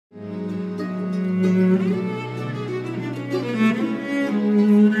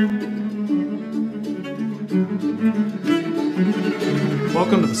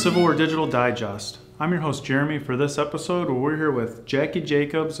Civil War Digital Digest. I'm your host Jeremy. For this episode, we're here with Jackie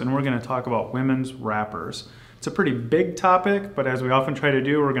Jacobs and we're going to talk about women's wrappers. It's a pretty big topic, but as we often try to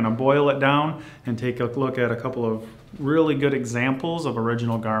do, we're going to boil it down and take a look at a couple of really good examples of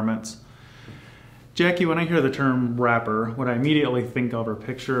original garments. Jackie, when I hear the term wrapper, what I immediately think of or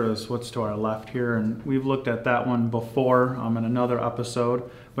picture is what's to our left here, and we've looked at that one before in another episode,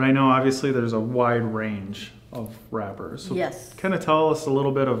 but I know obviously there's a wide range of wrappers. So yes. Kind of tell us a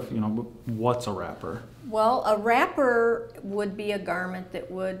little bit of, what's a wrapper? Well, a wrapper would be a garment that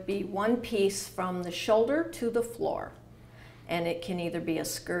would be one piece from the shoulder to the floor. And it can either be a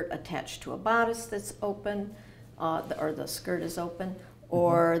skirt attached to a bodice that's open, or the skirt is open,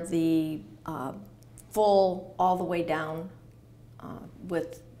 or the full all the way down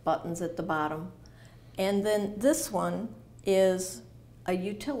with buttons at the bottom. And then this one is a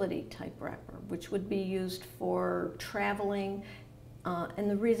utility type wrapper, which would be used for traveling. And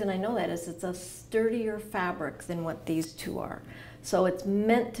the reason I know that is it's a sturdier fabric than what these two are. So it's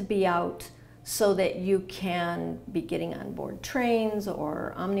meant to be out so that you can be getting on board trains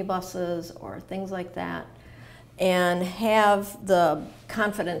or omnibuses or things like that and have the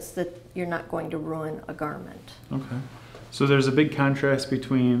confidence that you're not going to ruin a garment. Okay. So there's a big contrast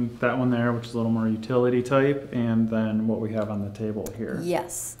between that one there, which is a little more utility type, and then what we have on the table here.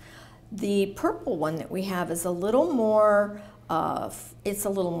 Yes. The purple one that we have is a little more, it's a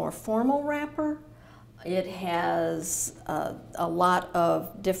little more formal wrapper. It has a lot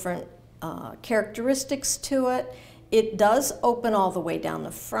of different characteristics to it. It does open all the way down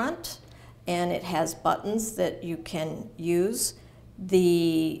the front, and it has buttons that you can use.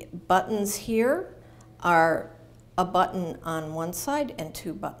 The buttons here are a button on one side and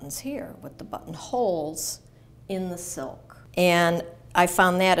two buttons here with the button holes in the silk. And I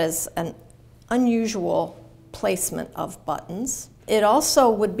found that as an unusual placement of buttons. It also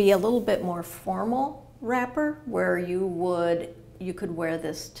would be a little bit more formal wrapper where you could wear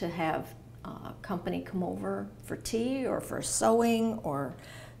this to have company come over for tea or for sewing or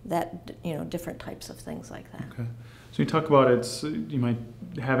that, different types of things like that. Okay. So you talk about you might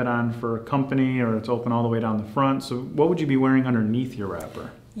have it on for a company or it's open all the way down the front. So what would you be wearing underneath your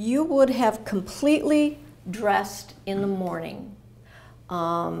wrapper? You would have completely dressed in the morning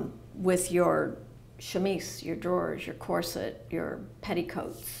with your chemise, your drawers, your corset, your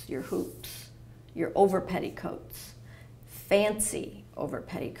petticoats, your hoops, your over petticoats, fancy over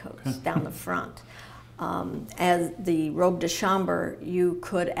petticoats down the front. As the robe de chambre, you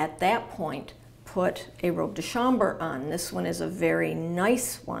could at that point put a robe de chambre on. This one is a very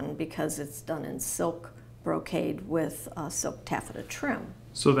nice one because it's done in silk brocade with silk taffeta trim.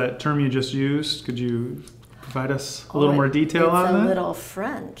 So that term you just used, could you provide us a little more detail on that? It's a little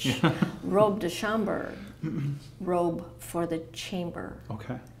French. Yeah. Robe de chambre, robe for the chamber.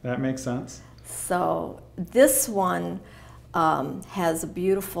 Okay, that makes sense. So this one has a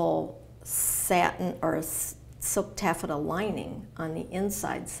beautiful satin or silk taffeta lining on the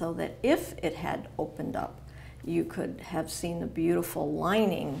inside so that if it had opened up, you could have seen the beautiful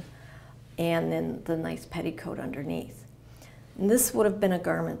lining and then the nice petticoat underneath. And this would have been a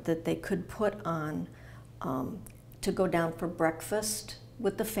garment that they could put on to go down for breakfast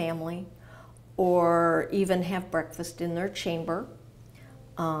with the family or even have breakfast in their chamber.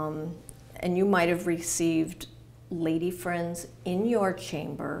 And you might have received lady friends in your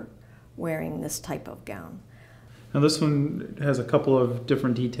chamber wearing this type of gown. Now this one has a couple of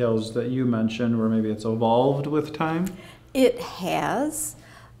different details that you mentioned where maybe it's evolved with time. It has.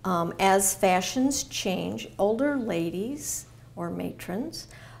 As fashions change, older ladies or matrons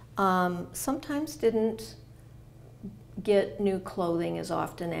sometimes didn't get new clothing as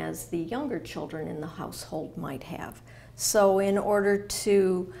often as the younger children in the household might have. So in order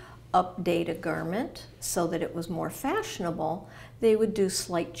to update a garment so that it was more fashionable, they would do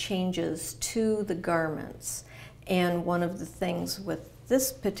slight changes to the garments. And one of the things with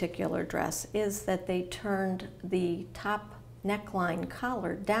this particular dress is that they turned the top neckline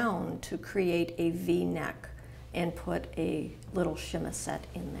collar down to create a V-neck and put a little chemisette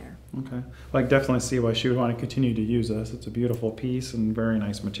in there. Okay. Well, I definitely see why she would want to continue to use this. It's a beautiful piece and very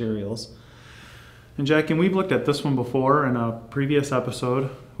nice materials. And Jackie, we've looked at this one before in a previous episode,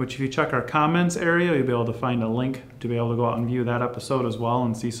 which if you check our comments area, you'll be able to find a link to be able to go out and view that episode as well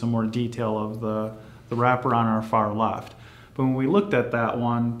and see some more detail of the wrapper on our far left. But when we looked at that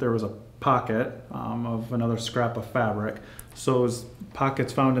one, there was a pocket of another scrap of fabric. So is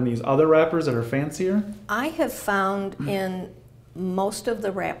pockets found in these other wrappers that are fancier? I have found in most of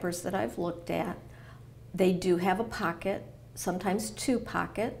the wrappers that I've looked at, they do have a pocket, sometimes two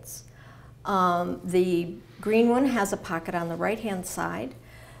pockets. The green one has a pocket on the right-hand side.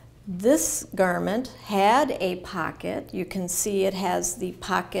 This garment had a pocket. You can see it has the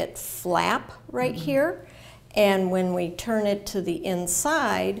pocket flap right here. And when we turn it to the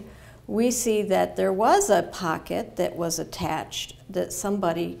inside, we see that there was a pocket that was attached that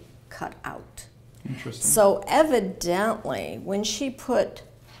somebody cut out. Interesting. So evidently, when she put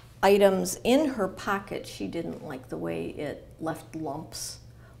items in her pocket, she didn't like the way it left lumps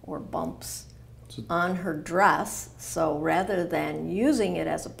or bumps on her dress. So rather than using it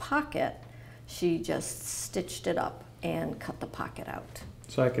as a pocket, she just stitched it up and cut the pocket out.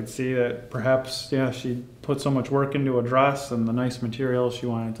 So I could see that perhaps, yeah, she put so much work into a dress and the nice material, she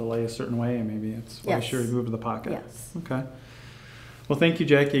wanted to lay a certain way, and maybe it's why she removed the pocket. Yes. Okay. Well, thank you,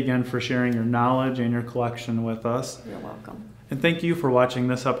 Jackie, again for sharing your knowledge and your collection with us. You're welcome. And thank you for watching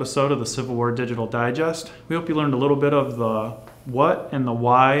this episode of the Civil War Digital Digest. We hope you learned a little bit of the what and the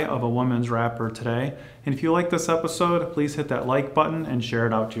why of a woman's wrapper today. And if you like this episode, please hit that like button and share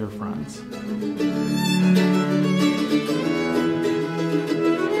it out to your friends.